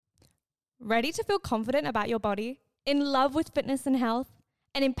Ready to feel confident about your body, in love with fitness and health,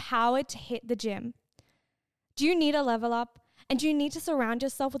 and empowered to hit the gym? Do you need a level up? And do you need to surround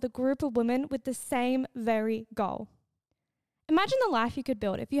yourself with a group of women with the same very goal? Imagine the life you could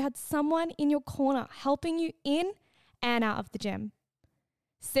build if you had someone in your corner helping you in and out of the gym.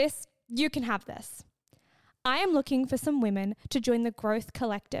 Sis, you can have this. I am looking for some women to join the Growth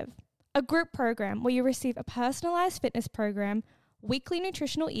Collective, a group program where you receive a personalized fitness program, weekly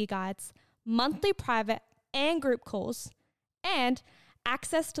nutritional e-guides, monthly private and group calls, and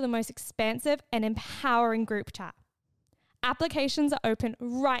access to the most expansive and empowering group chat. Applications are open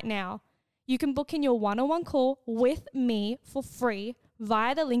right now. You can book in your one-on-one call with me for free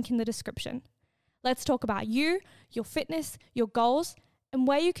via the link in the description. Let's talk about you, your fitness, your goals, and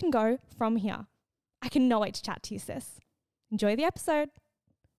where you can go from here. I cannot wait to chat to you, sis. Enjoy the episode.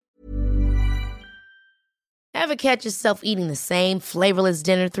 Ever catch yourself eating the same flavorless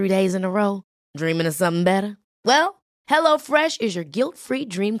dinner 3 days in a row? Dreaming of something better? Well, HelloFresh is your guilt-free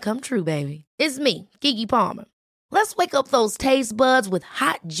dream come true, baby. It's me, Keke Palmer. Let's wake up those taste buds with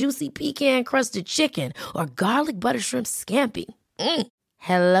hot, juicy pecan-crusted chicken or garlic butter shrimp scampi.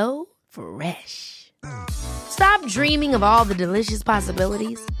 Hello Fresh. Stop dreaming of all the delicious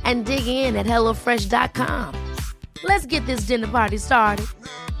possibilities and dig in at HelloFresh.com. Let's get this dinner party started.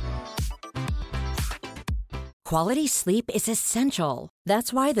 Quality sleep is essential.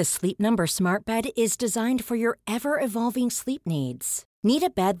 That's why the Sleep Number Smart Bed is designed for your ever-evolving sleep needs. Need a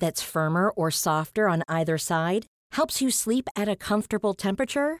bed that's firmer or softer on either side? Helps you sleep at a comfortable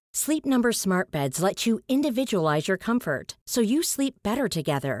temperature? Sleep Number Smart Beds let you individualize your comfort, so you sleep better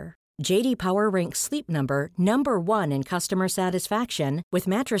together. J.D. Power ranks Sleep Number number 1 in customer satisfaction with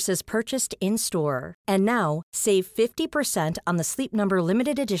mattresses purchased in-store. And now, save 50% on the Sleep Number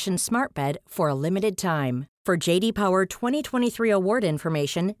Limited Edition Smart Bed for a limited time. For J.D. Power 2023 award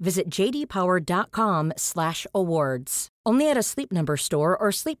information, visit jdpower.com/awards. Only at a Sleep Number store or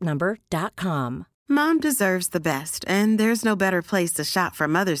sleepnumber.com. Mom deserves the best, and there's no better place to shop for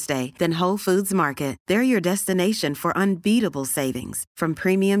Mother's Day than Whole Foods Market. They're your destination for unbeatable savings, from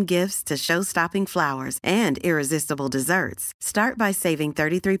premium gifts to show-stopping flowers and irresistible desserts. Start by saving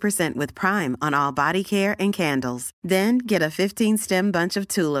 33% with Prime on all body care and candles. Then get a 15-stem bunch of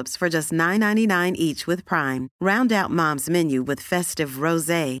tulips for just $9.99 each with Prime. Round out Mom's menu with festive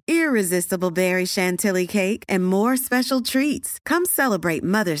rosé, irresistible berry chantilly cake, and more special treats. Come celebrate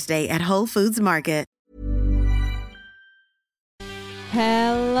Mother's Day at Whole Foods Market.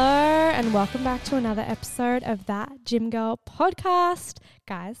 Hello and welcome back to another episode of That Gym Girl podcast.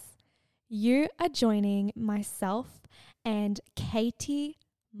 Guys, you are joining myself and Katie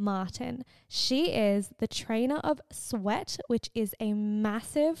Martin. She is the trainer of Sweat, which is a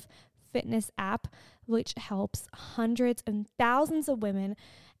massive fitness app which helps hundreds and thousands of women.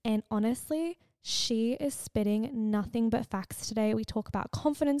 And honestly, she is spitting nothing but facts today. We talk about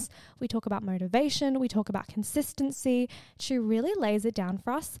confidence, we talk about motivation, we talk about consistency. She really lays it down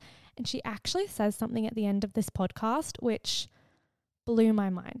for us. And she actually says something at the end of this podcast, which blew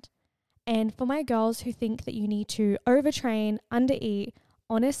my mind. And for my girls who think that you need to overtrain, undereat,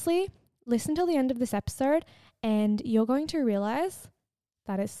 honestly, listen till the end of this episode and you're going to realize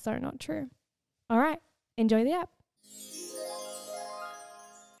that is so not true. All right, enjoy the app.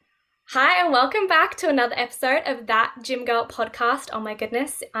 Hi, and welcome back to another episode of That Gym Girl podcast. Oh my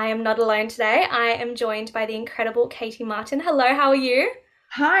goodness, I am not alone today. I am joined by the incredible Katie Martin. Hello, how are you?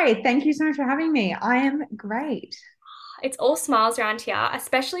 Hi, thank you so much for having me. I am great. It's all smiles around here,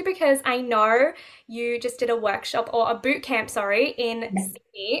 especially because I know you just did a workshop or a boot camp, in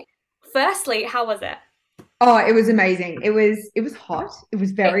Sydney. Firstly, how was it? Oh, it was amazing. It was hot. It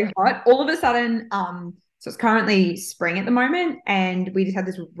was very hot. All of a sudden, so it's currently spring at the moment, and we just had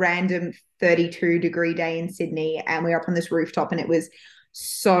this random 32-degree day in Sydney, and we were up on this rooftop, and it was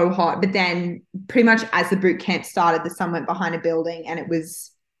so hot. But then pretty much as the boot camp started, the sun went behind a building, and it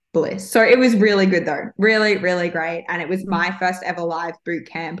was bliss. So it was really good though. Really, really great. And it was my first ever live boot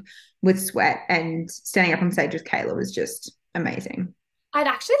camp with Sweat, and standing up on stage with Kayla was just amazing. I'd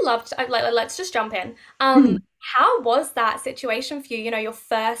actually love to, let's just jump in. How was that situation for you? You know, your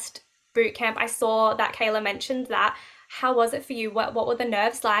first boot camp. I saw that Kayla mentioned that. How was it for you? What were the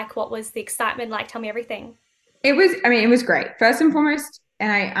nerves like? What was the excitement like? Tell me everything. It was great. First and foremost,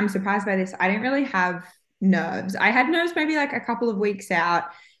 and I'm surprised by this, I didn't really have nerves. I had nerves maybe like a couple of weeks out.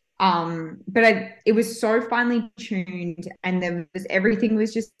 But it was so finely tuned, and everything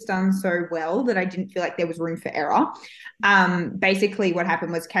was just done so well that I didn't feel like there was room for error. Basically what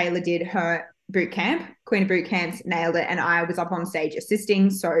happened was Kayla did her boot camp, Queen of Boot Camps, nailed it. And I was up on stage assisting.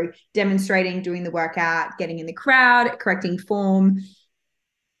 So demonstrating, doing the workout, getting in the crowd, correcting form.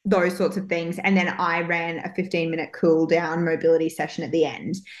 those sorts of things. And then I ran a 15-minute cool down mobility session at the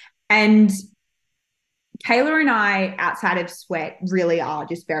end. And Kayla and I, outside of sweat, really are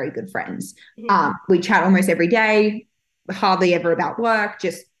just very good friends. We chat almost every day, hardly ever about work,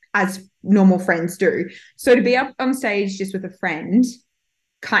 just as normal friends do. So to be up on stage just with a friend,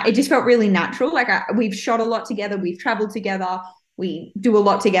 it just felt really natural. Like we've shot a lot together, we've traveled together, we do a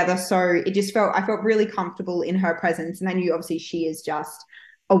lot together. So I felt really comfortable in her presence. And I knew obviously she is just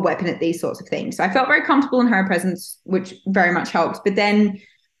a weapon at these sorts of things. So I felt very comfortable in her presence, which very much helped. But then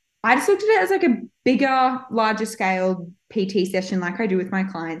I just looked at it as like a bigger, larger scale PT session like I do with my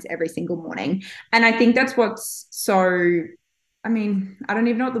clients every single morning. And I think that's what's so, I mean, I don't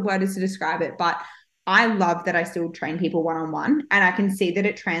even know what the word is to describe it, but I love that I still train people one-on-one, and I can see that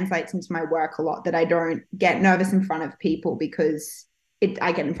it translates into my work a lot, that I don't get nervous in front of people because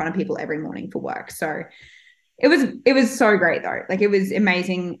I get in front of people every morning for work. So it was so great though. Like it was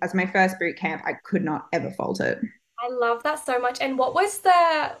amazing. As my first boot camp, I could not ever fault it. I love that so much. And what was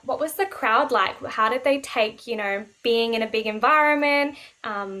the crowd like? How did they take, being in a big environment,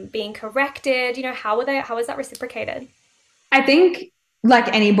 being corrected, how was that reciprocated? I think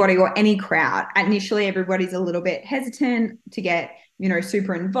like anybody or any crowd, initially everybody's a little bit hesitant to get,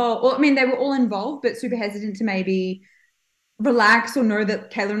 super involved. Well, I mean, they were all involved, but super hesitant to maybe relax or know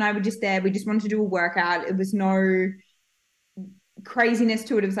that Kayla and I were just there. We just wanted to do a workout. It was no craziness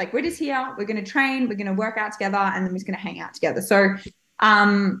to it. It was like, we're just here, we're going to train, we're going to work out together, and then we're just going to hang out together. So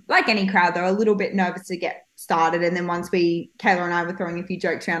like any crowd, they were a little bit nervous to get started. And then once Kayla and I were throwing a few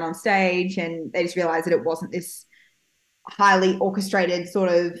jokes around on stage, and they just realized that it wasn't this highly orchestrated sort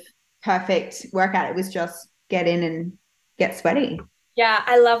of perfect workout. It was just get in and get sweaty. Yeah,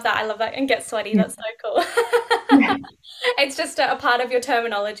 I love that. And get sweaty. That's so cool. Yeah. It's just a part of your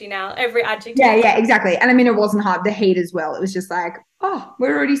terminology now, every adjective. Yeah, exactly. And I mean, it wasn't hard. The heat as well. It was just like, oh,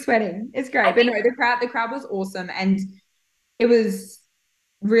 we're already sweating. It's great. But no, the crowd was awesome. And it was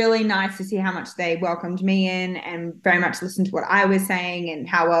really nice to see how much they welcomed me in and very much listened to what I was saying and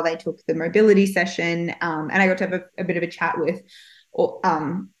how well they took the mobility session. And I got to have a bit of a chat with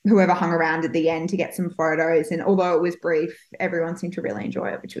whoever hung around at the end to get some photos. And although it was brief, everyone seemed to really enjoy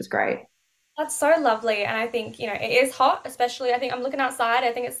it, which was great. That's so lovely. And I think, it is hot, especially I think I'm looking outside.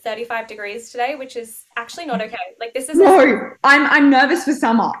 I think it's 35 degrees today, which is actually not okay. Like this is I'm nervous for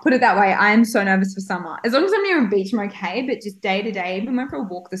summer. Put it that way. I am so nervous for summer. As long as I'm near a beach, I'm okay. But just day to day, I even went for a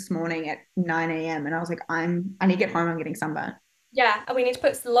walk this morning at 9 a.m. and I was like, I need to get home. I'm getting sunburned. Yeah. And we need to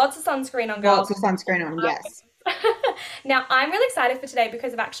put lots of sunscreen on, girls. Lots of sunscreen on, yes. Now, I'm really excited for today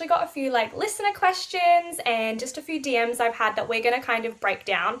because I've actually got a few listener questions and just a few DMs I've had that we're going to kind of break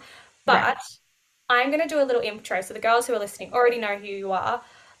down. But I'm going to do a little intro. So the girls who are listening already know who you are.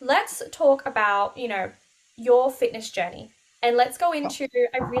 Let's talk about, your fitness journey. And let's go into,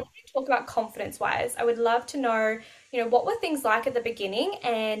 I really want to talk about confidence-wise. I would love to know, what were things like at the beginning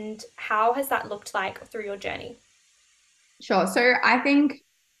and how has that looked like through your journey? Sure. So I think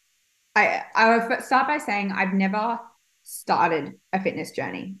I would start by saying I've never started a fitness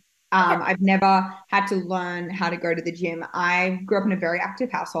journey. I've never had to learn how to go to the gym. I grew up in a very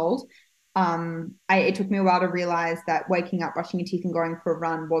active household. It took me a while to realize that waking up, brushing your teeth and going for a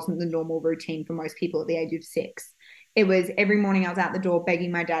run wasn't the normal routine for most people at the age of 6. It was every morning I was out the door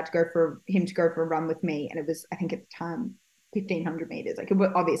begging my dad to go for a run with me. And it was, I think at the time, 1,500 meters. Like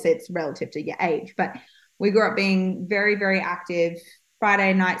obviously it's relative to your age, but we grew up being very, very active.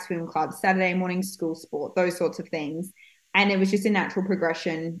 Friday night swim club, Saturday morning school sport, those sorts of things. And it was just a natural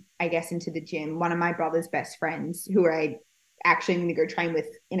progression, I guess, into the gym. One of my brother's best friends, who I actually am going to go train with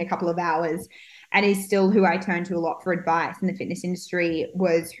in a couple of hours, and is still who I turn to a lot for advice in the fitness industry,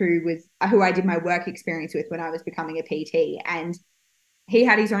 was who I did my work experience with when I was becoming a PT. And he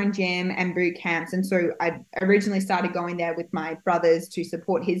had his own gym and boot camps. And so I originally started going there with my brothers to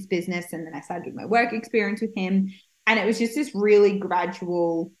support his business. And then I started doing my work experience with him. And it was just this really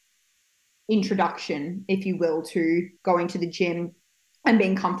gradual introduction, if you will, to going to the gym and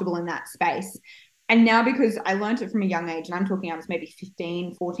being comfortable in that space. And now, because I learned it from a young age, and I'm talking I was maybe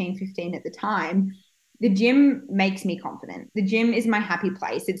 15 at the time, the gym makes me confident. The gym is my happy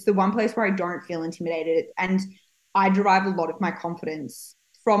place. It's the one place where I don't feel intimidated. And I derive a lot of my confidence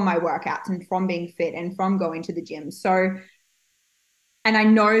from my workouts and from being fit and from going to the gym. So, and I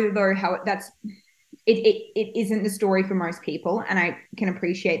know though how it isn't the story for most people, and I can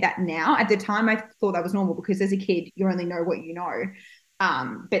appreciate that now. At the time, I thought that was normal because as a kid, you only know what you know.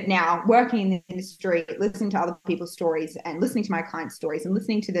 But now working in the industry, listening to other people's stories and listening to my clients' stories and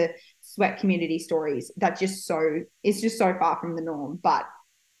listening to the sweat community stories, it's just so far from the norm. But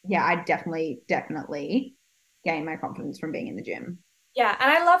yeah, I definitely gained my confidence from being in the gym. Yeah,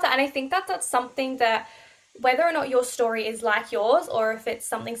 and I love that. And I think that that's something that whether or not your story is like yours or if it's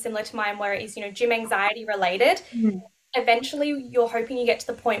something similar to mine where it is, gym anxiety related, Mm. eventually you're hoping you get to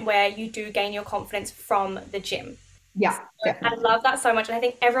the point where you do gain your confidence from the gym. Yeah, So I definitely. love that so much. And I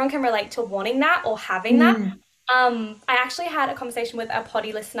think everyone can relate to wanting that or having that. Mm. I actually had a conversation with a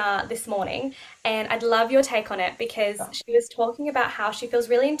potty listener this morning, and I'd love your take on it because she was talking about how she feels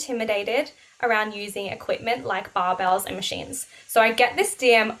really intimidated around using equipment like barbells and machines. So I get this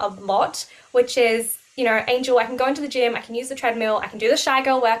DM a lot, which is, Angel, I can go into the gym, I can use the treadmill, I can do the shy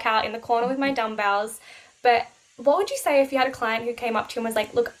girl workout in the corner with my dumbbells. But what would you say if you had a client who came up to you and was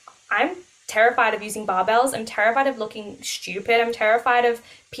like, look, I'm terrified of using barbells. I'm terrified of looking stupid. I'm terrified of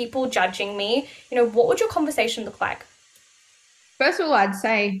people judging me. What would your conversation look like? First of all, I'd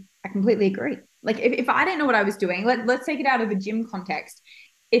say I completely agree. Like if I didn't know what I was doing, let's take it out of a gym context.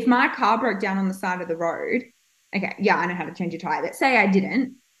 If my car broke down on the side of the road, okay, yeah, I know how to change a tire, but say I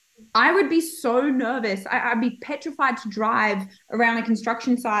didn't, I would be so nervous. I'd be petrified to drive around a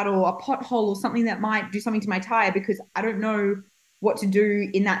construction site or a pothole or something that might do something to my tire because I don't know what to do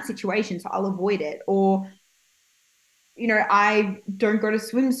in that situation. So I'll avoid it. Or I don't go to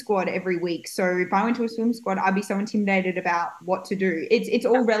swim squad every week. So if I went to a swim squad, I'd be so intimidated about what to do. It's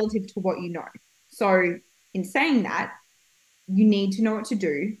all relative to what you know. So in saying that, you need to know what to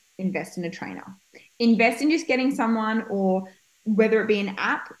do. Invest in a trainer. Invest in just getting someone, or whether it be an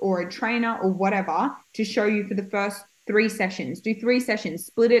app or a trainer or whatever, to show you for the first 3 sessions. Do 3 sessions.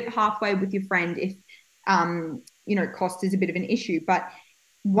 Split it halfway with your friend if cost is a bit of an issue. But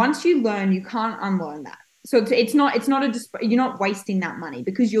once you learn, you can't unlearn that. So you're not wasting that money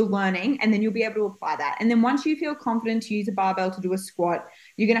because you're learning, and then you'll be able to apply that. And then once you feel confident to use a barbell to do a squat,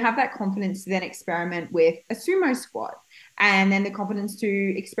 you're going to have that confidence to then experiment with a sumo squat, and then the confidence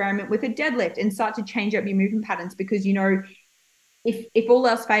to experiment with a deadlift and start to change up your movement patterns because if all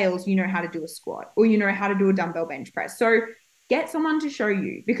else fails, you know how to do a squat or you know how to do a dumbbell bench press. So get someone to show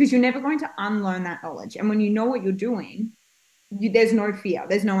you because you're never going to unlearn that knowledge. And when you know what you're doing, there's no fear,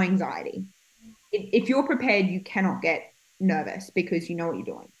 there's no anxiety. If you're prepared, you cannot get nervous because you know what you're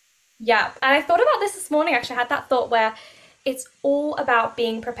doing. Yeah, and I thought about this morning. Actually, I had that thought where it's all about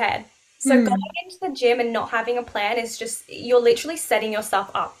being prepared. So going into the gym and not having a plan is just you're literally setting yourself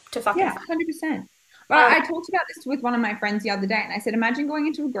up to fucking Yeah, fail. 100%. But Um, I talked about this with one of my friends the other day, and I said, imagine going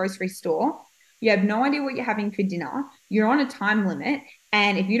into a grocery store. You have no idea what you're having for dinner. You're on a time limit,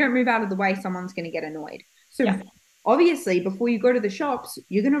 and if you don't move out of the way, someone's going to get annoyed. So yeah, obviously, before you go to the shops,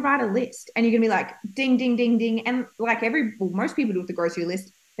 you're going to write a list, and you're going to be like, ding, ding, ding, ding, and like most people do with the grocery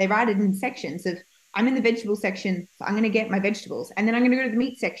list, they write it in sections of, I'm in the vegetable section, so I'm going to get my vegetables, and then I'm going to go to the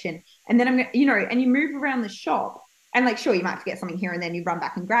meat section, and then I'm going to, and you move around the shop. And like, sure, you might forget something here and then you run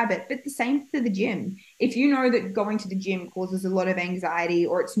back and grab it. But the same for the gym. If you know that going to the gym causes a lot of anxiety,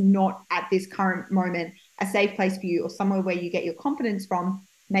 or it's not at this current moment a safe place for you or somewhere where you get your confidence from,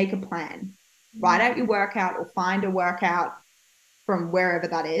 make a plan. Write out your workout or find a workout from wherever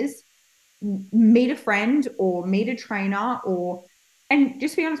that is. Meet a friend or meet a trainer, and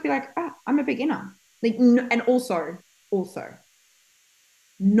just be honest, be like, I'm a beginner. Like, and also,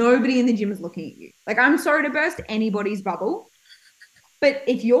 nobody in the gym is looking at you. Like, I'm sorry to burst anybody's bubble, but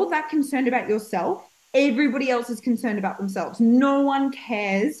if you're that concerned about yourself, everybody else is concerned about themselves. No one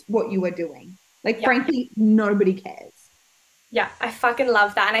cares what you are doing. Like, yeah, frankly, nobody cares. yeah. I fucking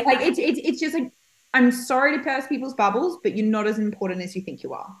love that, and I Like, think it's just like, I'm sorry to burst people's bubbles, but you're not as important as you think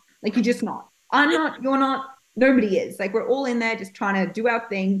you are. Like, you're just not. I'm not. You're not. Nobody is. Like, we're all in there just trying to do our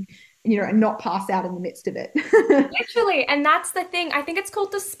thing, and not pass out in the midst of it. literally, and that's the thing. I think it's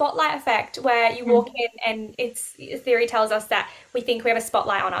called the spotlight effect, where you walk in and it's theory tells us that we think we have a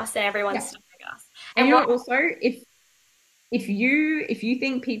spotlight on us and everyone's Yeah. staring at us. And And what also, if you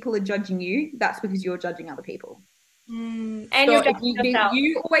think people are judging you, that's because you're judging other people. and So you're if judging yourself.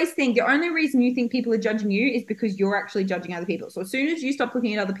 you always think the only reason you think people are judging you is because you're actually judging other people. So as soon as you stop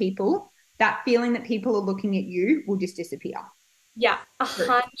looking at other people, that feeling that people are looking at you will just disappear. Yeah, True.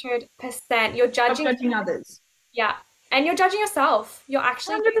 100%. You're Stop judging. judging others. Yeah, and you're judging yourself. You're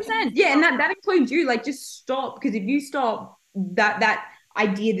actually judging 100%. Yeah, and that includes you. Like, just stop, because if you stop, that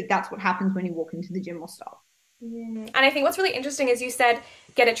idea that that's what happens when you walk into the gym will stop. And I think what's really interesting is you said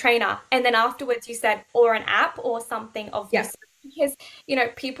get a trainer, and then afterwards you said or an app or something of Yeah. this because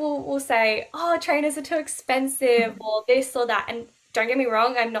people will say, oh, trainers are too expensive or this or that. And don't get me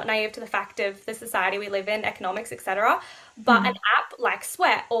wrong, I'm not naive to the fact of the society we live in, economics, etc. But an app like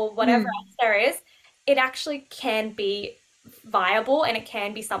Sweat or whatever else there is, it actually can be viable and it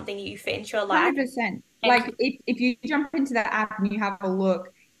can be something you fit into your life. 100%. And Like, if you jump into that app and you have a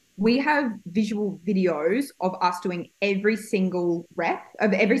look, we have visual videos of us doing every single rep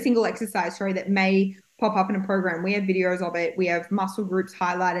of every single exercise, sorry, that may pop up in a program. We have videos of it. We have muscle groups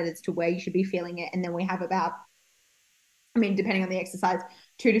highlighted as to where you should be feeling it. And then we have about, I mean, depending on the exercise,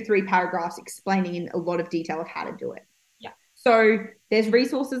 2 to 3 paragraphs explaining in a lot of detail of how to do it. Yeah. So there's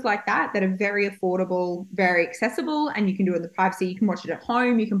resources like that that are very affordable, very accessible, and you can do it in the privacy. You can watch it at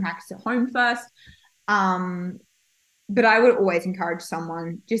home. You can practice at home first. But I would always encourage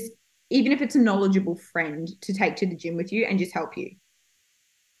someone, just even if it's a knowledgeable friend, to take to the gym with you and just help you.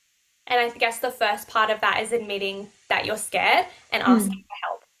 And I guess the first part of that is admitting that you're scared and asking for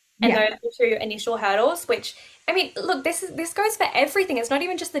help. And those are the 2 initial hurdles, which, I mean, look, this goes for everything. It's not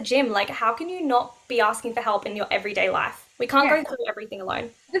even just the gym. Like, how can you not be asking for help in your everyday life? We can't go through everything alone.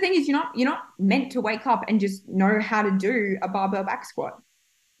 The thing is, you're not meant to wake up and just know how to do a barbell back squat.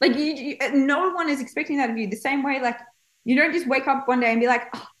 Like, no one is expecting that of you. The same way, like, you don't just wake up one day and be like,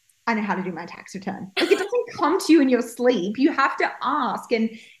 oh, I know how to do my tax return. Like, it doesn't come to you in your sleep. You have to ask and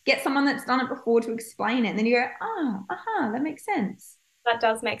get someone that's done it before to explain it. And then you go, that makes sense. That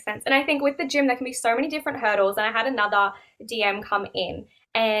does make sense. And I think with the gym, there can be so many different hurdles. And I had another DM come in,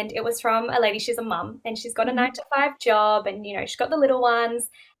 and it was from a lady. She's a mum, and she's got a 9-to-5 job, and, you know, she's got the little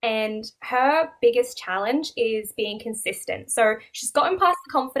ones, and her biggest challenge is being consistent. So she's gotten past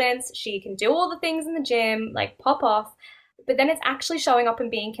the confidence. She can do all the things in the gym, like pop off, but then it's actually showing up and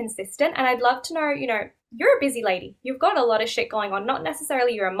being consistent. And I'd love to know, you know, you're a busy lady. You've got a lot of shit going on. Not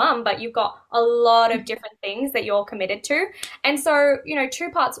necessarily you're a mum, but you've got a lot of different things that you're committed to. And so, you know, 2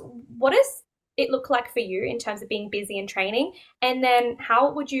 parts. What does it look like for you in terms of being busy and training? And then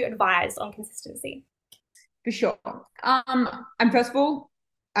how would you advise on consistency? For sure. And first of all,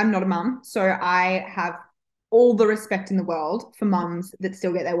 I'm not a mum, so I have all the respect in the world for mums that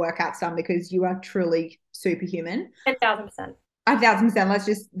still get their workouts done, because you are truly superhuman. 1,000%. 1,000%. Let's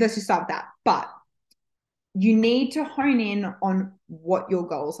just start with that. But you need to hone in on what your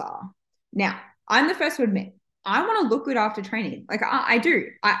goals are. Now, I'm the first to admit, I want to look good after training. Like, I do.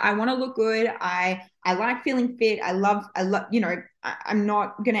 I want to look good. I like feeling fit. I love, you know, I'm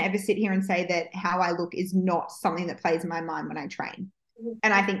not going to ever sit here and say that how I look is not something that plays in my mind when I train.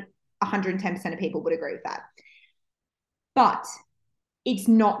 And I think 110% of people would agree with that. But it's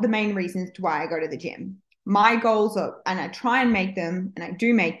not the main reasons to why I go to the gym. My goals are, and I try and make them, and I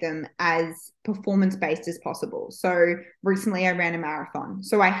do make them as performance-based as possible. So recently I ran a marathon.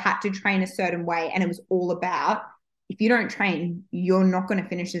 So I had to train a certain way, and it was all about, if you don't train, you're not going to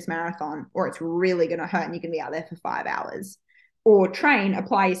finish this marathon, or it's really going to hurt and you can be out there for 5 hours. Or train,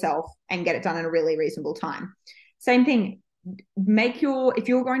 apply yourself, and get it done in a really reasonable time. Same thing. If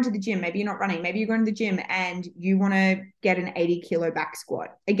you're going to the gym, maybe you're not running, maybe you're going to the gym and you want to get an 80-kilo back squat.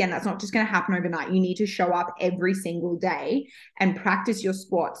 Again, that's not just going to happen overnight. You need to show up every single day and practice your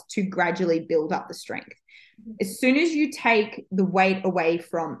squats to gradually build up the strength. As soon as you take the weight away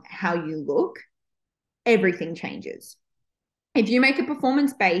from how you look, everything changes. If you make it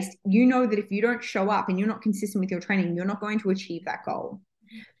performance-based, you know that if you don't show up and you're not consistent with your training, you're not going to achieve that goal.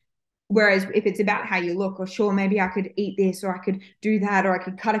 Whereas if it's about how you look, or sure, maybe I could eat this, or I could do that, or I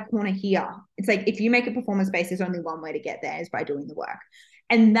could cut a corner here. It's like, if you make it performance-based, there's only one way to get there, is by doing the work.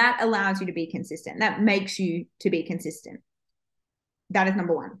 And that allows you to be consistent. That makes you to be consistent. That is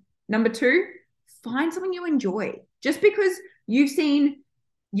number 1. Number 2, find something you enjoy. Just because you've seen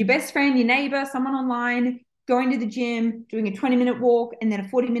your best friend, your neighbor, someone online going to the gym, doing a 20-minute walk, and then a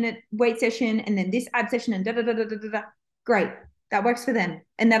 40-minute weight session, and then this ab session, and da-da-da-da-da-da. Great. That works for them.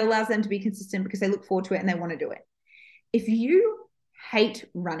 And that allows them to be consistent because they look forward to it and they want to do it. If you hate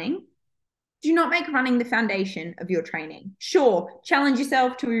running, do not make running the foundation of your training. Sure, challenge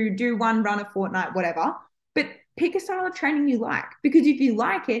yourself to do 1 run a fortnight, whatever, but pick a style of training you like, because if you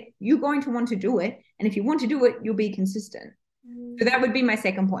like it, you're going to want to do it. And if you want to do it, you'll be consistent. So that would be my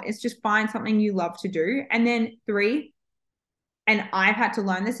second point, is just find something you love to do. And then 3, and I've had to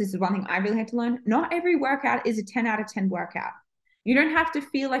learn this is one thing I really had to learn. Not every workout is a 10 out of 10 workout. You don't have to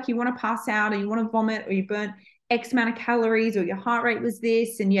feel like you want to pass out, or you want to vomit, or you burnt X amount of calories, or your heart rate was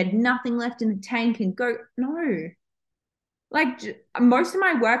this and you had nothing left in the tank and go. No. Like, most of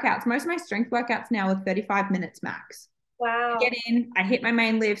my workouts, most of my strength workouts now are 35 minutes max. Wow. I get in, I hit my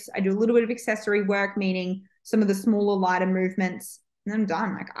main lifts, I do a little bit of accessory work, meaning some of the smaller, lighter movements, and then I'm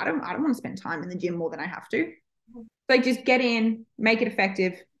done. Like, I don't want to spend time in the gym more than I have to. So just get in, make it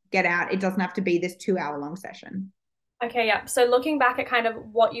effective, get out. It doesn't have to be this 2-hour-long session. Okay, yeah. So looking back at kind of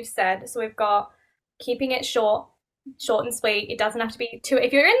what you've said, so we've got keeping it short and sweet. It doesn't have to be 2.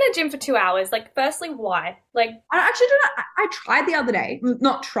 If you're in the gym for 2 hours, like, firstly, why? Like, I actually don't know. I tried the other day,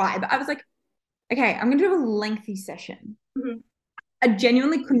 not try, but I was like, okay, I'm going to do a lengthy session. I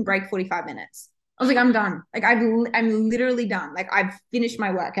genuinely couldn't break 45 minutes. I was like, I'm done. Like I'm literally done. Like I've finished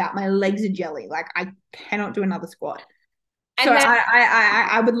my workout. My legs are jelly. Like I cannot do another squat. And So then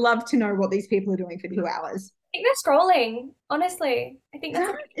I would love to know what these people are doing for 2 hours. I think they're scrolling. Honestly, I think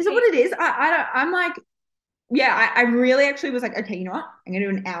that's Is it what it is? I don't. I'm like, yeah. I really actually was like, okay, you know what? I'm gonna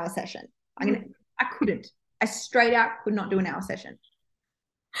do an hour session. I couldn't. I straight out could not do an hour session.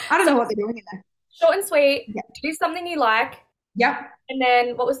 I don't know what they're doing in there. Short and sweet. Yeah. Do something you like. Yep. And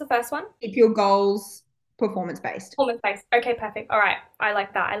then what was the first one? Keep your goals performance-based. Performance-based. Okay, perfect. All right. I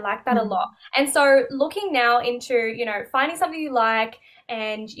like that. I like that a lot. And so looking now into, you know, finding something you like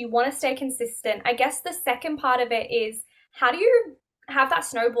and you want to stay consistent, I guess the second part of it is how do you have that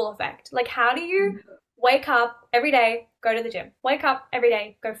snowball effect? Like how do you wake up every day, go to the gym, wake up every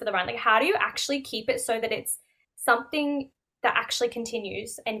day, go for the run? Like how do you actually keep it so that it's something that actually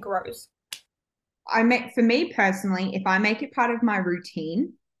continues and grows? For me personally, if I make it part of my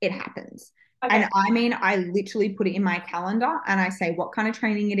routine, it happens. Okay. And I mean, I literally put it in my calendar and I say what kind of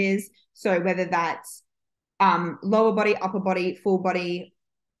training it is. So whether that's lower body, upper body, full body,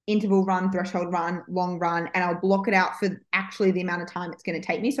 interval run, threshold run, long run, and I'll block it out for actually the amount of time it's going to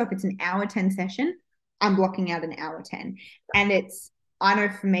take me. So if it's an hour 10 session, I'm blocking out an hour 10. And I know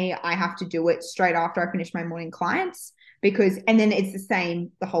for me, I have to do it straight after I finish my morning clients and then it's the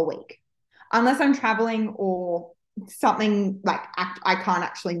same the whole week. Unless I'm traveling or something like I can't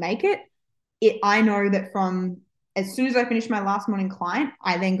actually make it. I know that from as soon as I finish my last morning client,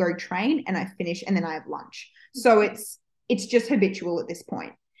 I then go train and I finish and then I have lunch. So it's just habitual at this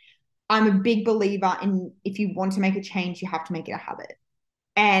point. I'm a big believer in if you want to make a change, you have to make it a habit.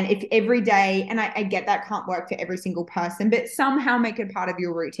 And if every day, and I get that can't work for every single person, but somehow make it part of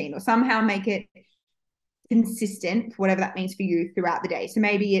your routine or somehow make it consistent, whatever that means for you throughout the day. So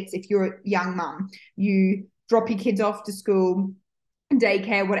maybe it's if you're a young mum, you drop your kids off to school,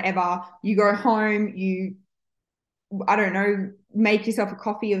 daycare, whatever, you go home, I don't know, make yourself a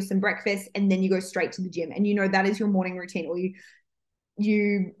coffee or some breakfast, and then you go straight to the gym. And you know that is your morning routine. Or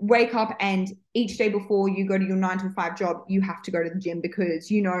you wake up and each day before you go to your 9 to 5 job, you have to go to the gym because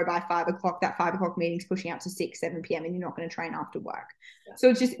you know by 5 o'clock, that 5 o'clock meeting's pushing out to 6, 7 p.m. and you're not going to train after work. Yeah. So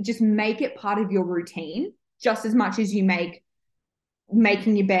it's just make it part of your routine just as much as you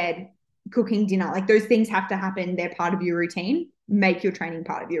making your bed, cooking dinner. Like those things have to happen. They're part of your routine. Make your training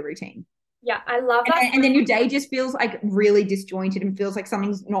part of your routine. Yeah, I love that. And then your day just feels like really disjointed and feels like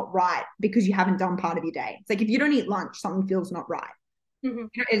something's not right because you haven't done part of your day. It's like if you don't eat lunch, something feels not right. Mm-hmm.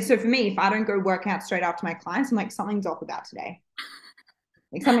 And so for me, if I don't go work out straight after my clients, I'm like, something's off about today.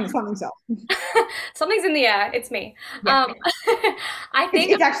 Like something's off. Something's in the air. It's me. Yeah. I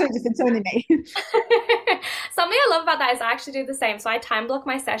think it's actually it's only me. Something I love about that is I actually do the same. So I time block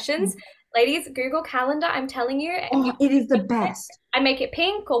my sessions. Ladies, Google Calendar. I'm telling you. Oh, it is the best. I make it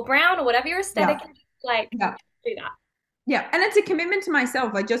pink or brown or whatever your aesthetic is. Like, do that. Yeah. And it's a commitment to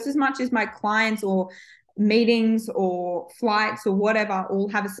myself. Like just as much as my clients or meetings or flights or whatever all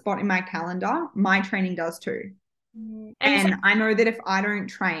have a spot in my calendar, my training does too. And I know that if I don't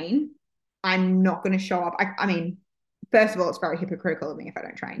train, I'm not going to show up. I mean, first of all, it's very hypocritical of me if I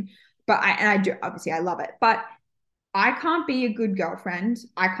don't train, but I do, obviously I love it, but I can't be a good girlfriend.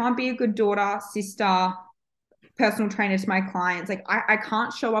 I can't be a good daughter, sister, personal trainer to my clients. Like I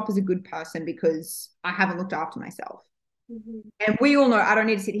can't show up as a good person because I haven't looked after myself. Mm-hmm. And we all know, I don't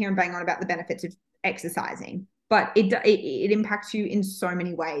need to sit here and bang on about the benefits of exercising, but it impacts you in so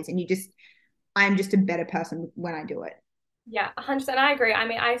many ways. And I'm just a better person when I do it. Yeah, 100%. I agree. I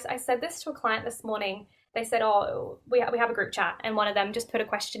mean, I said this to a client this morning. They said, oh, we have a group chat, and one of them just put a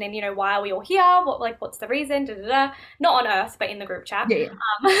question in, you know, why are we all here? What's the reason? Da, da, da. Not on Earth, but in the group chat. Yeah.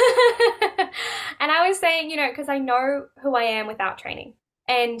 And I was saying, you know, because I know who I am without training,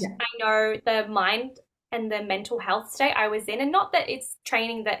 and I know the mind and the mental health state I was in, and not that it's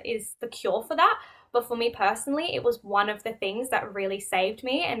training that is the cure for that, but for me personally, it was one of the things that really saved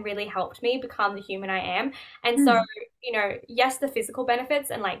me and really helped me become the human I am. And so, you know, yes, the physical benefits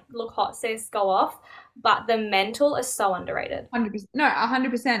and like look hot, sis, go off, but the mental is so underrated. 100%. No,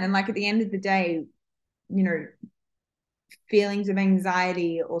 100%. And like at the end of the day, you know, feelings of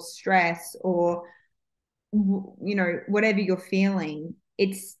anxiety or stress or, you know, whatever you're feeling,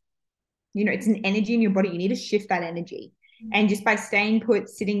 it's, you know, it's an energy in your body. You need to shift that energy. And just by staying put,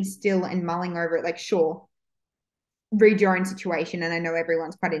 sitting still and mulling over it, like, sure, read your own situation. And I know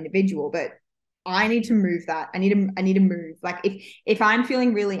everyone's quite individual, but I need to move that. I need to move. Like if I'm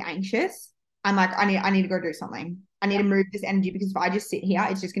feeling really anxious, I'm like, I need to go do something. I need to move this energy because if I just sit here,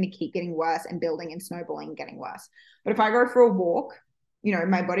 it's just going to keep getting worse and building and snowballing and getting worse. But if I go for a walk, you know,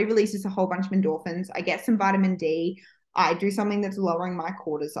 my body releases a whole bunch of endorphins. I get some vitamin D. I do something that's lowering my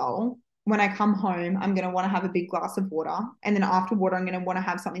cortisol. When I come home, I'm going to want to have a big glass of water. And then after water, I'm going to want to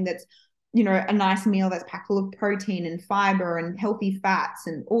have something that's, you know, a nice meal that's packed full of protein and fiber and healthy fats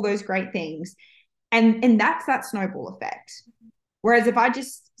and all those great things. And that's that snowball effect. Whereas if I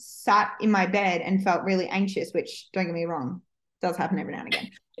just sat in my bed and felt really anxious, which don't get me wrong, does happen every now and again,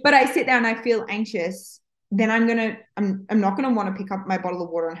 but I sit there and I feel anxious, then I'm not going to want to pick up my bottle of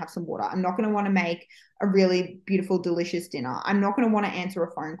water and have some water. I'm not going to want to make a really beautiful, delicious dinner. I'm not going to want to answer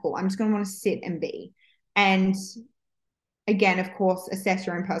a phone call. I'm just going to want to sit and be. And again, of course, assess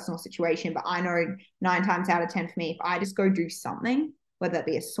your own personal situation. But I know 9 times out of 10 for me, if I just go do something, whether that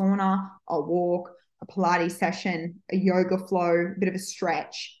be a sauna, a walk, a Pilates session, a yoga flow, a bit of a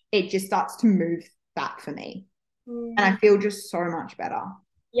stretch, it just starts to move that for me. And I feel just so much better.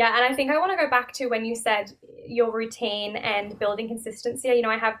 Yeah, and I think I want to go back to when you said your routine and building consistency. You know,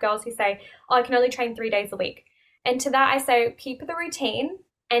 I have girls who say, oh, I can only train 3 days a week. And to that, I say, keep the routine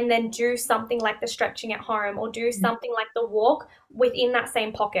and then do something like the stretching at home or do something like the walk within that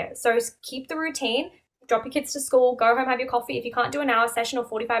same pocket. So keep the routine, drop your kids to school, go home, have your coffee. If you can't do an hour session or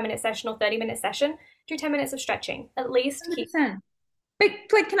 45-minute session or 30-minute session, do 10 minutes of stretching. At least 100%. But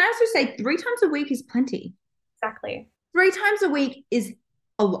like, can I also say 3 times a week is plenty? Exactly. 3 times a week is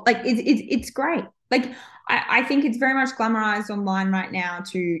like it's great. Like I think it's very much glamorized online right now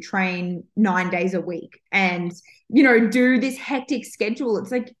to train 9 days a week and, you know, do this hectic schedule.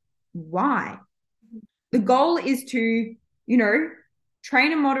 It's like, why? The goal is to, you know,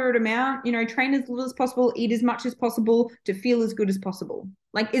 train a moderate amount, you know, train as little as possible, eat as much as possible to feel as good as possible.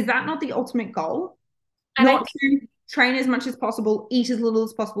 Like, is that not the ultimate goal? And not to train as much as possible, eat as little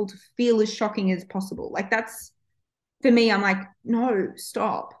as possible to feel as shocking as possible. Like, that's, for me, I'm like, no,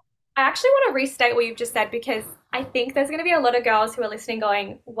 stop. I actually want to restate what you've just said because I think there's going to be a lot of girls who are listening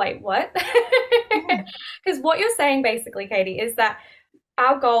going, wait, what? Because what you're saying basically, Katie, is that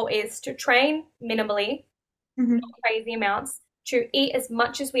our goal is to train minimally, not crazy amounts, to eat as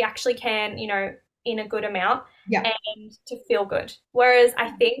much as we actually can, you know, in a good amount, and to feel good. Whereas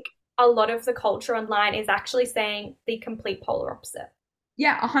I think a lot of the culture online is actually saying the complete polar opposite.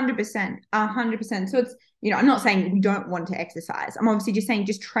 Yeah, 100%. 100%. So it's, you know, I'm not saying we don't want to exercise. I'm obviously just saying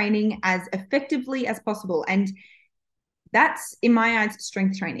just training as effectively as possible. And that's, in my eyes,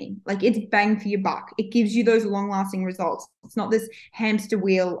 strength training. Like, it's bang for your buck. It gives you those long-lasting results. It's not this hamster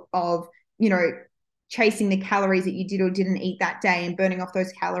wheel of, you know, chasing the calories that you did or didn't eat that day and burning off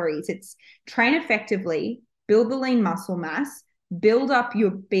those calories. It's train effectively, build the lean muscle mass, build up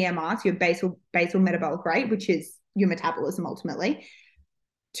your BMR, your basal metabolic rate, which is your metabolism ultimately,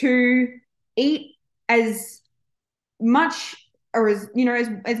 to eat as much or as, you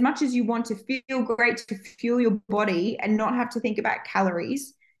know, as much as you want to feel great, to fuel your body and not have to think about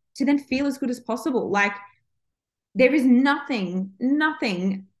calories, to then feel as good as possible. Like, there is nothing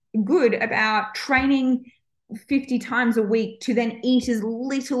good about training 50 times a week to then eat as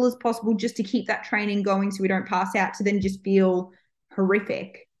little as possible just to keep that training going so we don't pass out, to then just feel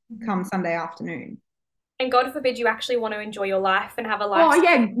horrific come Sunday afternoon. And God forbid you actually want to enjoy your life and have a life. Oh,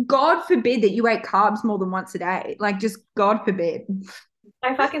 yeah. God forbid that you ate carbs more than once a day. Like, just God forbid.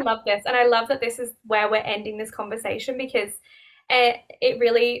 I fucking love this. And I love that this is where we're ending this conversation because it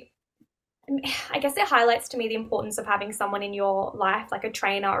really, I guess it highlights to me the importance of having someone in your life, like a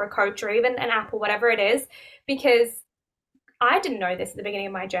trainer or a coach or even an app or whatever it is, because I didn't know this at the beginning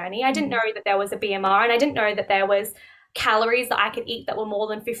of my journey. I didn't know that there was a BMR and I didn't know that there was calories that I could eat that were more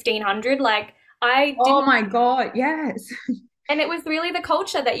than 1,500. Like, oh my God, yes. And it was really the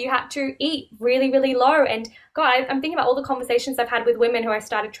culture that you had to eat really, really low. And God, I'm thinking about all the conversations I've had with women who I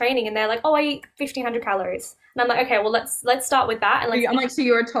started training and they're like, oh, I eat 1,500 calories. And I'm like, okay, well, let's start with that. And I'm like, so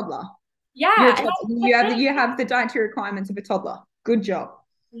you're a toddler. Yeah. You have the dietary requirements of a toddler. Good job.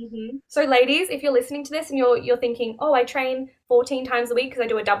 Mm-hmm. So ladies, if you're listening to this and you're thinking, oh, I train 14 times a week because I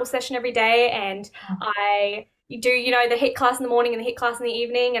do a double session every day and you do, you know, the HIIT class in the morning and the HIIT class in the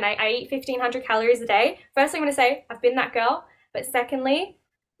evening and I eat 1,500 calories a day. Firstly, I'm going to say I've been that girl. But secondly,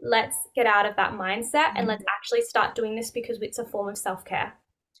 let's get out of that mindset and let's actually start doing this because it's a form of self-care.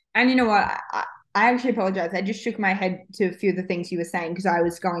 And you know what? I actually apologize. I just shook my head to a few of the things you were saying because I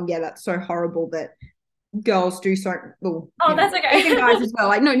was going, yeah, that's so horrible that girls do so. Well, oh, that's okay. Even guys as well.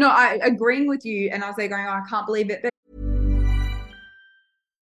 Like, no, I agreeing with you. And I was there going, oh, I can't believe it. But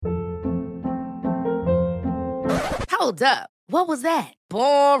Hold up. What was that?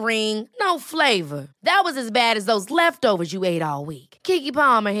 Boring. No flavor. That was as bad as those leftovers you ate all week. Keke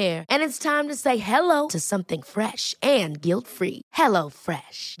Palmer here. And it's time to say hello to something fresh and guilt-free. Hello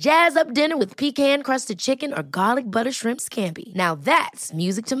Fresh. Jazz up dinner with pecan-crusted chicken or garlic butter shrimp scampi. Now that's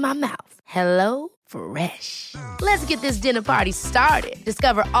music to my mouth. Hello Fresh. Let's get this dinner party started.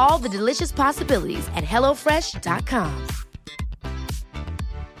 Discover all the delicious possibilities at hellofresh.com.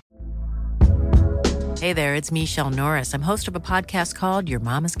 Hey there, it's Michelle Norris. I'm host of a podcast called Your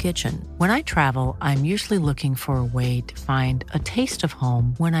Mama's Kitchen. When I travel, I'm usually looking for a way to find a taste of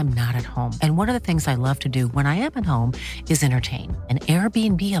home when I'm not at home. And one of the things I love to do when I am at home is entertain. And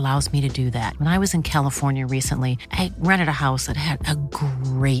Airbnb allows me to do that. When I was in California recently, I rented a house that had a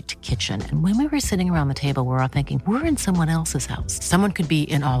great kitchen. And when we were sitting around the table, we're all thinking, we're in someone else's house. Someone could be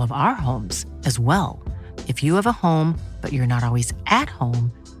in all of our homes as well. If you have a home, but you're not always at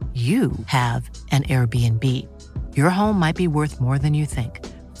home, you have an Airbnb. Your home might be worth more than you think.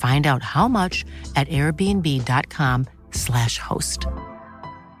 Find out how much at airbnb.com/host.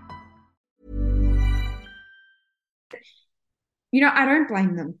 I don't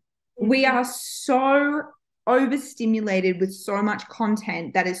blame them. We are so overstimulated with so much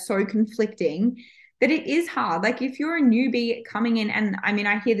content that is so conflicting that it is hard. Like if you're a newbie coming in, and I mean,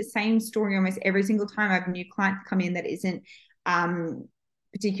 I hear the same story almost every single time I have a new client come in that isn't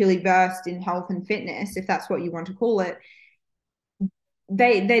particularly versed in health and fitness, if that's what you want to call it.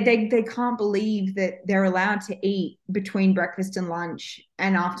 They can't believe that they're allowed to eat between breakfast and lunch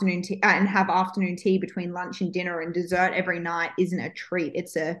and afternoon tea, and have afternoon tea between lunch and dinner, and dessert every night isn't a treat.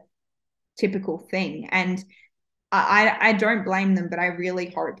 It's a typical thing. And I don't blame them, but I really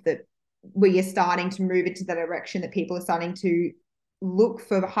hope that we are starting to move into the direction that people are starting to look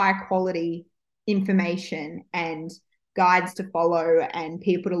for high quality information and guides to follow and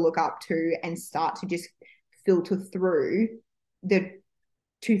people to look up to, and start to just filter through the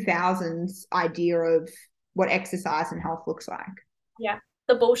 2000s idea of what exercise and health looks like. Yeah,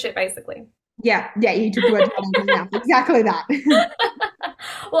 the bullshit, basically. Yeah, you took the word out of my mouth. Exactly that.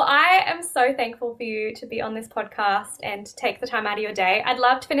 Well, I am so thankful for you to be on this podcast and to take the time out of your day. I'd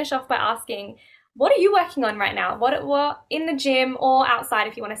love to finish off by asking, what are you working on right now? What in the gym or outside,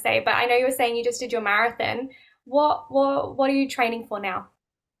 if you want to say, but I know you were saying you just did your marathon. What are you training for now?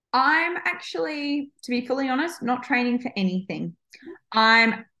 I'm actually, to be fully honest, not training for anything.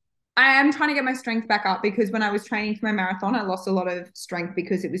 I am trying to get my strength back up, because when I was training for my marathon, I lost a lot of strength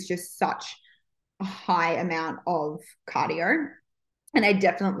because it was just such a high amount of cardio. And I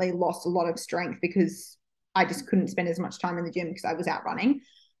definitely lost a lot of strength because I just couldn't spend as much time in the gym because I was out running.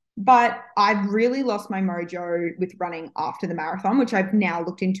 But I've really lost my mojo with running after the marathon, which I've now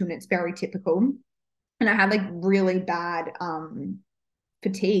looked into, and it's very typical. And I had like really bad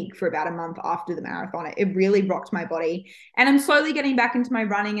fatigue for about a month after the marathon. It really rocked my body. And I'm slowly getting back into my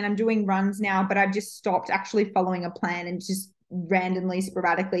running, and I'm doing runs now, but I've just stopped actually following a plan, and just randomly,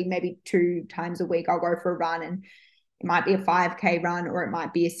 sporadically, maybe 2 times a week, I'll go for a run, and it might be a 5K run or it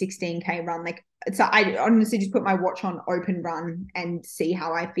might be a 16K run. So I honestly just put my watch on open run and see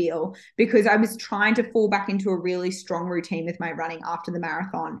how I feel, because I was trying to fall back into a really strong routine with my running after the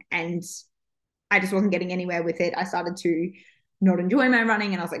marathon, and I just wasn't getting anywhere with it. I started to not enjoy my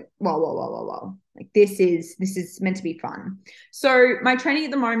running, and I was like, whoa. Like this is meant to be fun. So my training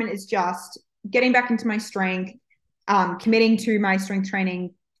at the moment is just getting back into my strength, committing to my strength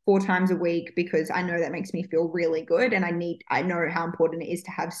training 4 times a week, because I know that makes me feel really good, and I know how important it is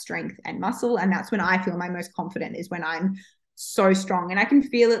to have strength and muscle. And that's when I feel my most confident, is when I'm so strong. And I can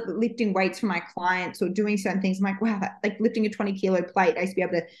feel it lifting weights for my clients or doing certain things. I'm like, wow, like lifting a 20 kilo plate, I used to be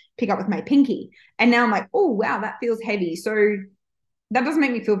able to pick up with my pinky. And now I'm like, oh, wow, that feels heavy. So that doesn't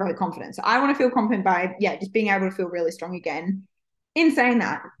make me feel very confident. So I want to feel confident by, just being able to feel really strong again. In saying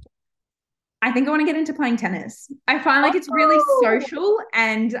that, I think I want to get into playing tennis. I find like it's really social,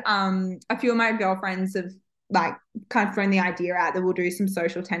 and a few of my girlfriends have like kind of thrown the idea out that we'll do some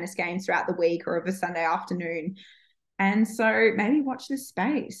social tennis games throughout the week or of a Sunday afternoon. And so maybe watch this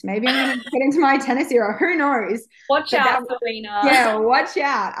space. Maybe I'm going to get into my tennis era. Who knows? Watch out, Serena. Yeah, watch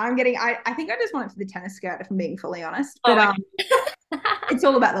out. I think I just want it for the tennis skirt, if I'm being fully honest. But it's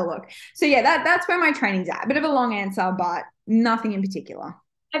all about the look. So yeah, that's where my training's at. A bit of a long answer, but nothing in particular.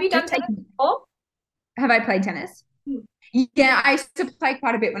 Have you done tennis before? Have I played tennis? Yeah, I used to play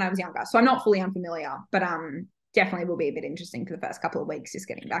quite a bit when I was younger, so I'm not fully unfamiliar, but definitely will be a bit interesting for the first couple of weeks, just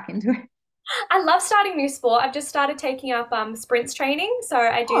getting back into it. I love starting new sport. I've just started taking up sprints training, so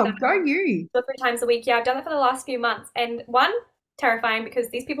I do that. Go you! 2 or 3 times a week. Yeah, I've done it for the last few months, and one, terrifying because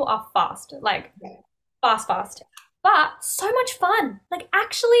these people are fast, like fast, but so much fun. Like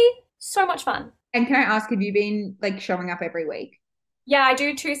actually, so much fun. And can I ask, have you been like showing up every week? Yeah, I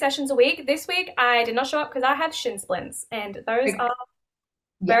do 2 sessions a week. This week, I did not show up because I have shin splints, and those are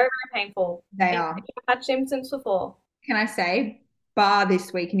very, very painful. They are. I've had shin splints before. Can I say, bar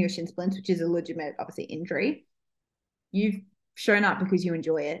this week in your shin splints, which is a legitimate, obviously, injury, you've shown up because you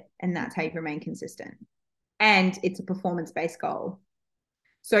enjoy it, and that's how you remain consistent. And it's a performance-based goal.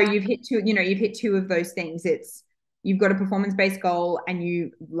 So you've hit two of those things. You've got a performance-based goal and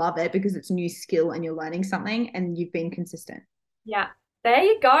you love it because it's a new skill and you're learning something and you've been consistent. Yeah. There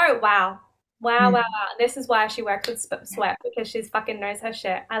you go. Wow. Wow. This is why she works with Sweat, because she's fucking knows her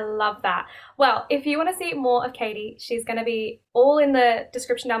shit. I love that. Well, if you want to see more of Katie, she's going to be all in the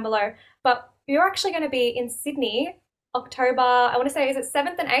description down below. But you're actually going to be in Sydney, October, I want to say, is it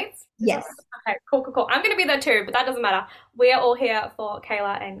 7th and 8th? Yes. Okay, cool. I'm going to be there too, but that doesn't matter. We are all here for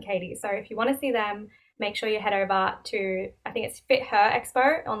Kayla and Katie. So if you want to see them, make sure you head over to, I think it's Fit Her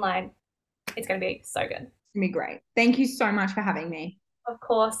Expo online. It's going to be so good. It's going to be great. Thank you so much for having me. Of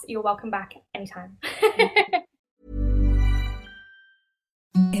course, you're welcome back anytime.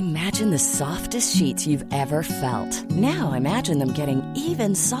 Imagine the softest sheets you've ever felt. Now imagine them getting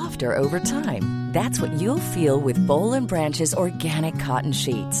even softer over time. That's what you'll feel with Boll & Branch's organic cotton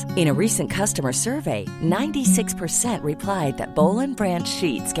sheets. In a recent customer survey, 96% replied that Boll & Branch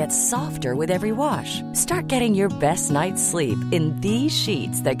sheets get softer with every wash. Start getting your best night's sleep in these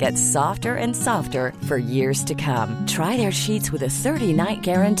sheets that get softer and softer for years to come. Try their sheets with a 30-night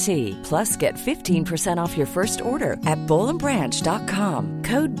guarantee. Plus, get 15% off your first order at bollandbranch.com.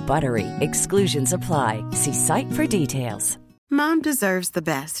 Code BUTTERY. Exclusions apply. See site for details. Mom deserves the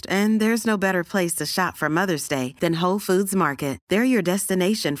best, and there's no better place to shop for Mother's Day than Whole Foods Market. They're your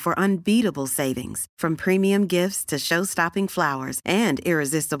destination for unbeatable savings, from premium gifts to show-stopping flowers and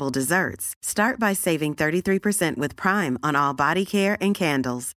irresistible desserts. Start by saving 33% with Prime on all body care and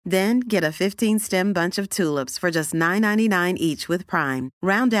candles. Then get a 15-stem bunch of tulips for just $9.99 each with Prime.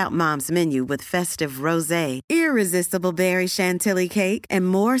 Round out Mom's menu with festive rosé, irresistible berry chantilly cake, and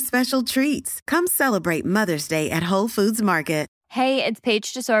more special treats. Come celebrate Mother's Day at Whole Foods Market. Hey, it's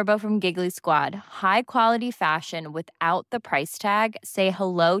Paige DeSorbo from Giggly Squad. High quality fashion without the price tag. Say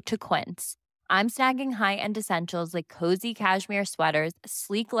hello to Quince. I'm snagging high-end essentials like cozy cashmere sweaters,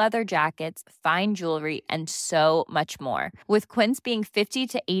 sleek leather jackets, fine jewelry, and so much more. With Quince being 50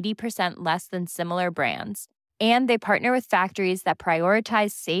 to 80% less than similar brands. And they partner with factories that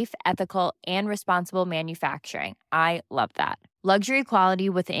prioritize safe, ethical, and responsible manufacturing. I love that. Luxury quality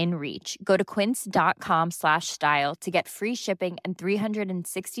within reach. Go to quince.com/style to get free shipping and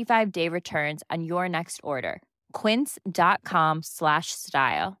 365-day returns on your next order.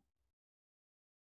 Quince.com/style.